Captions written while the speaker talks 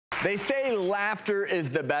They say laughter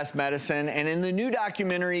is the best medicine, and in the new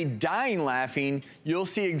documentary, Dying Laughing, you'll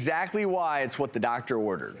see exactly why it's what the doctor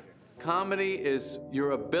ordered. Comedy is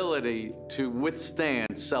your ability to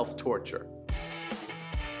withstand self-torture.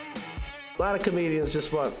 A lot of comedians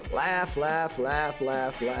just want laugh, laugh, laugh,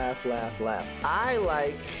 laugh, laugh, laugh, laugh. I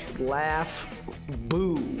like laugh,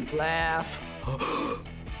 boo, laugh.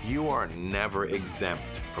 You are never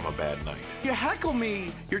exempt from a bad night. You heckle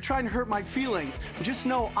me, you're trying to hurt my feelings. Just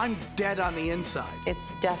know I'm dead on the inside.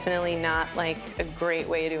 It's definitely not like a great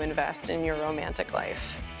way to invest in your romantic life.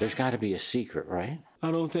 There's got to be a secret, right? I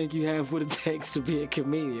don't think you have what it takes to be a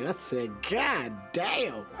comedian. I said, God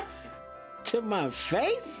damn, to my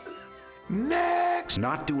face? Next!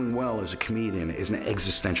 Not doing well as a comedian is an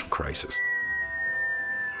existential crisis.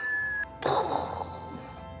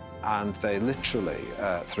 And they literally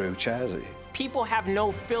threw chairs at you. People have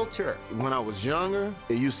no filter. When I was younger,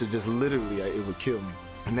 it used to just literally, it would kill me.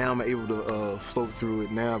 And now I'm able to float through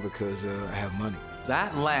it now because I have money.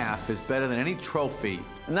 That laugh is better than any trophy,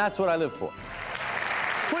 And that's what I live for.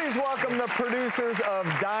 Please welcome the producers of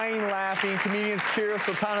Dying Laughing, comedians Kira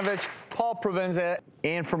Sultanovich, Paul Provenza,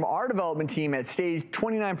 and from our development team at Stage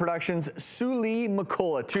 29 Productions, Suli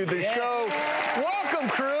McCullough, to the show. Welcome,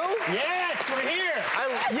 crew. Yes, we're here.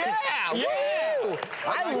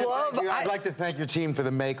 I'd like to thank your team for the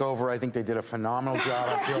makeover. I think they did a phenomenal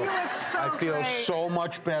job. I feel so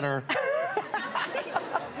much better.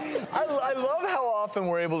 I love how often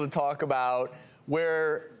we're able to talk about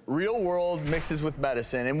where real world mixes with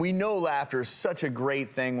medicine, and we know laughter is such a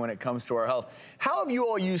great thing when it comes to our health. How have you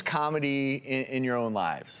all used comedy in your own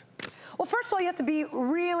lives? Well, first of all, you have to be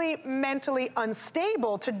really mentally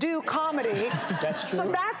unstable to do comedy. That's true.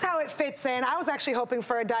 So that's how it fits in. I was actually hoping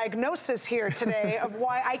for a diagnosis here today of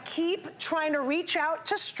why I keep trying to reach out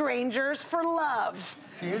to strangers for love.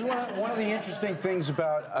 See, here's one of the interesting things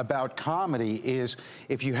about comedy is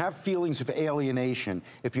if you have feelings of alienation,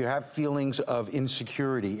 if you have feelings of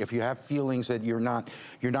insecurity, if you have feelings that you're not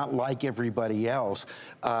like everybody else,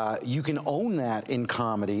 you can own that in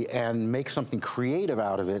comedy and make something creative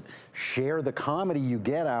out of it. Share the comedy you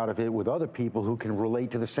get out of it with other people who can relate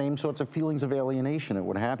to the same sorts of feelings of alienation and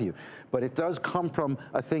what have you. But it does come from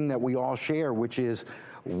a thing that we all share, which is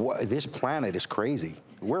this planet is crazy.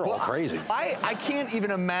 We're all crazy. I can't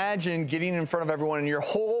even imagine getting in front of everyone and your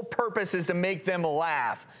whole purpose is to make them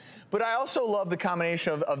laugh. But I also love the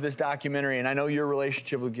combination of this documentary, and I know your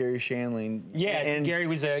relationship with Gary Shandling. Yeah, and Gary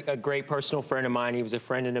was a great personal friend of mine. He was a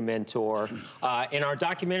friend and a mentor. In our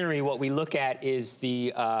documentary, what we look at is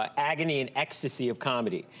the agony and ecstasy of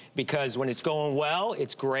comedy. Because when it's going well,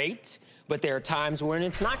 it's great. But there are times when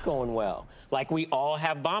it's not going well. Like we all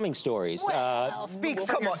have bombing stories. Well, speak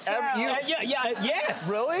for yourself. Yes.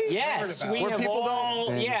 Really? Yes. We have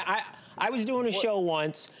all. Yeah. I was doing a show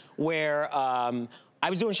once where I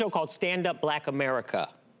was doing a show called Stand Up Black America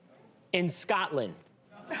in Scotland.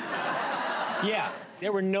 Yeah.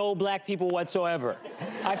 There were no black people whatsoever.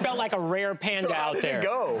 I felt like a rare panda out there. So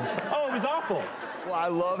how did it go? Oh, it was awful. Well, I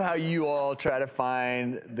love how you all try to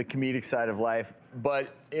find the comedic side of life,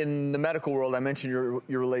 but in the medical world, I mentioned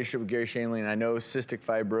your relationship with Gary Shandling, and I know cystic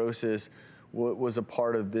fibrosis was a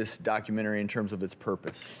part of this documentary in terms of its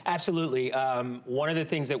purpose. Absolutely. One of the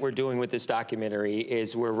things that we're doing with this documentary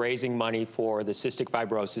is we're raising money for the Cystic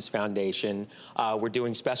Fibrosis Foundation. We're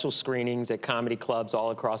doing special screenings at comedy clubs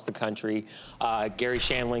all across the country. Gary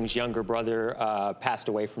Shandling's younger brother passed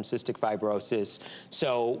away from cystic fibrosis,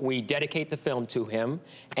 so we dedicate the film to him,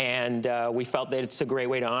 and we felt that it's a great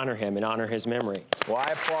way to honor him and honor his memory. Well,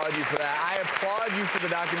 I applaud you for that. I applaud you for the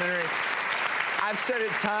documentary. I've said it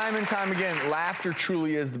time and time again, laughter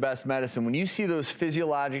truly is the best medicine. When you see those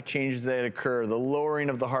physiologic changes that occur, the lowering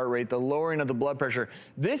of the heart rate, the lowering of the blood pressure,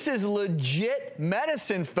 this is legit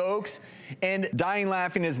medicine, folks. And Dying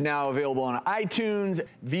Laughing is now available on iTunes,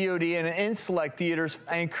 VOD, and in select theaters.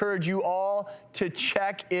 I encourage you all to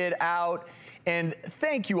check it out. And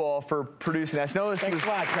thank you all for producing this. No, this Thanks a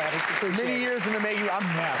lot, Travis. Appreciate many years in the making.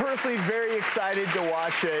 I'm personally very excited to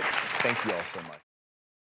watch it. Thank you all so much.